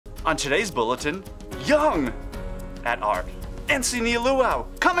On today's bulletin, Young at art and senior luau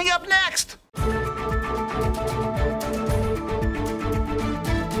coming up next.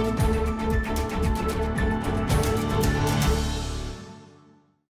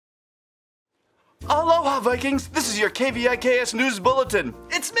 Aloha Vikings, this is your KVIKS News Bulletin.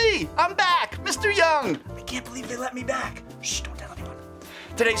 It's me, I'm back, Mr. Young. I can't believe they let me back. Shh, don't tell anyone.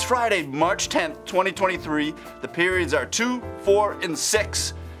 Today's Friday, March 10th, 2023. The periods are 2, 4, and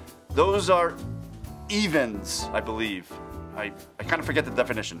 6. Those are evens, I believe. I kind of forget the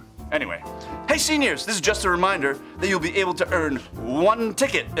definition. Anyway, hey seniors, this is just a reminder that you'll be able to earn 1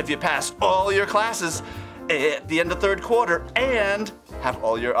 ticket if you pass all your classes at the end of 3rd quarter and have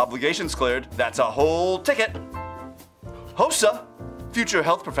all your obligations cleared. That's a whole ticket. HOSA, Future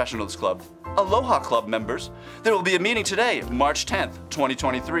Health Professionals Club, Aloha Club members, there will be a meeting today, March 10th,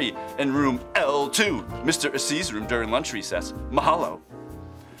 2023, in room L2, Mr. Assis' room during lunch recess. Mahalo.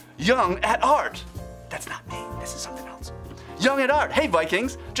 Young at art. That's not me, this is something else. Young at art. Hey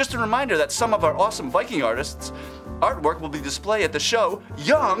Vikings, just a reminder that some of our awesome Viking artists' artwork will be displayed at the show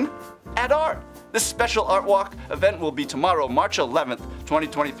Young at Art. This special art walk event will be tomorrow, March 11th,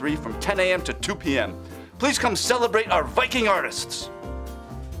 2023 from 10 a.m. to 2 p.m. Please come celebrate our Viking artists.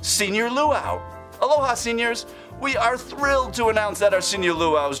 Senior Luau. Aloha seniors, we are thrilled to announce that our Senior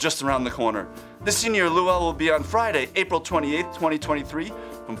Luau is just around the corner. The Senior Luau will be on Friday, April 28th, 2023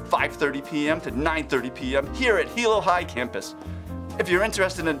 from 5:30 p.m. to 9:30 p.m. here at Hilo High campus. If you're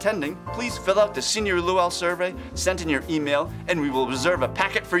interested in attending, please fill out the Senior Luau survey sent in your email and we will reserve a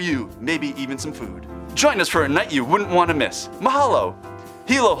packet for you, maybe even some food. Join us for a night you wouldn't want to miss. Mahalo!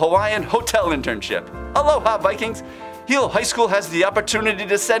 Hilo Hawaiian Hotel Internship. Aloha Vikings! Hilo High School has the opportunity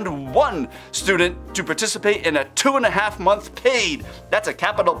to send 1 student to participate in a 2.5-month paid, that's a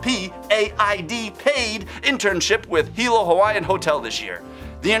capital P-A-I-D, paid internship with Hilo Hawaiian Hotel this year.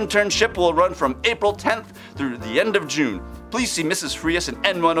 The internship will run from April 10th through the end of June. Please see Mrs. Frias in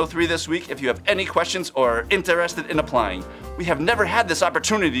N103 this week if you have any questions or are interested in applying. We have never had this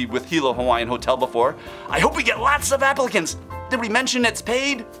opportunity with Hilo Hawaiian Hotel before. I hope we get lots of applicants. Did we mention it's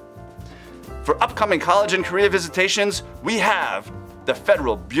paid? For upcoming college and career visitations, we have the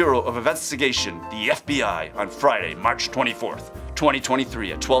Federal Bureau of Investigation, the FBI, on Friday, March 24th,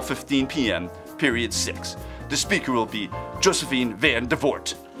 2023 at 12:15 p.m., period 6. The speaker will be Josephine Van de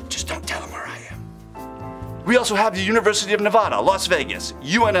Voort. Just don't tell them where I am. We also have the University of Nevada, Las Vegas,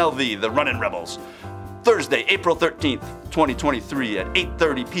 UNLV, the Runnin' Rebels. Thursday, April 13th, 2023 at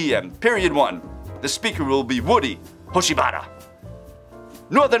 8:30 p.m., period 1. The speaker will be Woody Hoshibara.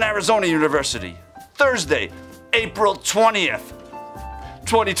 Northern Arizona University, Thursday, April 20th,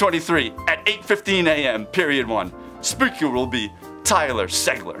 2023 at 8:15 a.m., period 1. Speaker will be Tyler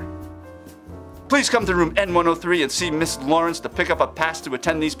Segler. Please come to room N103 and see Miss Lawrence to pick up a pass to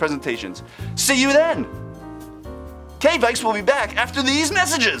attend these presentations. See you then! KVIKS will be back after these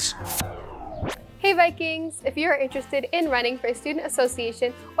messages! Hey Vikings! If you are interested in running for a student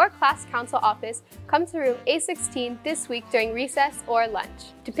association or class council office, come to room A16 this week during recess or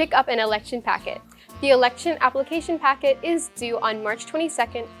lunch to pick up an election packet. The election application packet is due on March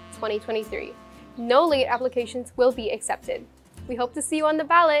 22nd, 2023. No late applications will be accepted. We hope to see you on the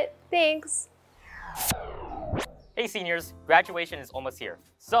ballot. Thanks! Hey seniors, graduation is almost here.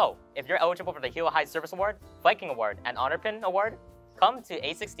 So, if you're eligible for the Hilo High Service Award, Viking Award, and Honor Pin Award, come to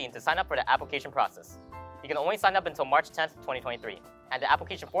A16 to sign up for the application process. You can only sign up until March 10th, 2023, and the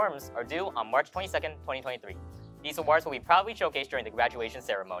application forms are due on March 22nd, 2023. These awards will be proudly showcased during the graduation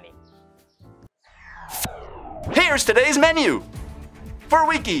ceremony. Here's today's menu! For a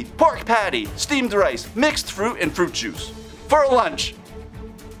wiki, pork patty, steamed rice, mixed fruit, and fruit juice. For a lunch,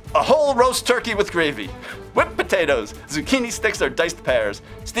 a whole roast turkey with gravy, whipped potatoes, zucchini sticks or diced pears,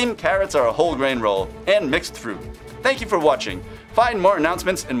 steamed carrots or a whole grain roll, and mixed fruit. Thank you for watching. Find more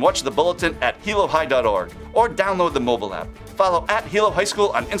announcements and watch the bulletin at hilohigh.org or download the mobile app. Follow at Hilo High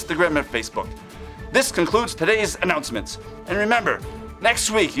School on Instagram and Facebook. This concludes today's announcements. And remember,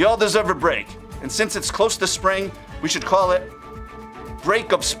 next week you all deserve a break. And since it's close to spring, we should call it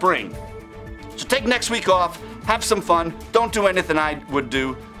Break of Spring. So take next week off, have some fun, don't do anything I would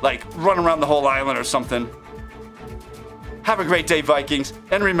do, like run around the whole island or something. Have a great day, Vikings,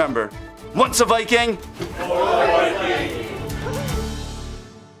 and remember, once a Viking,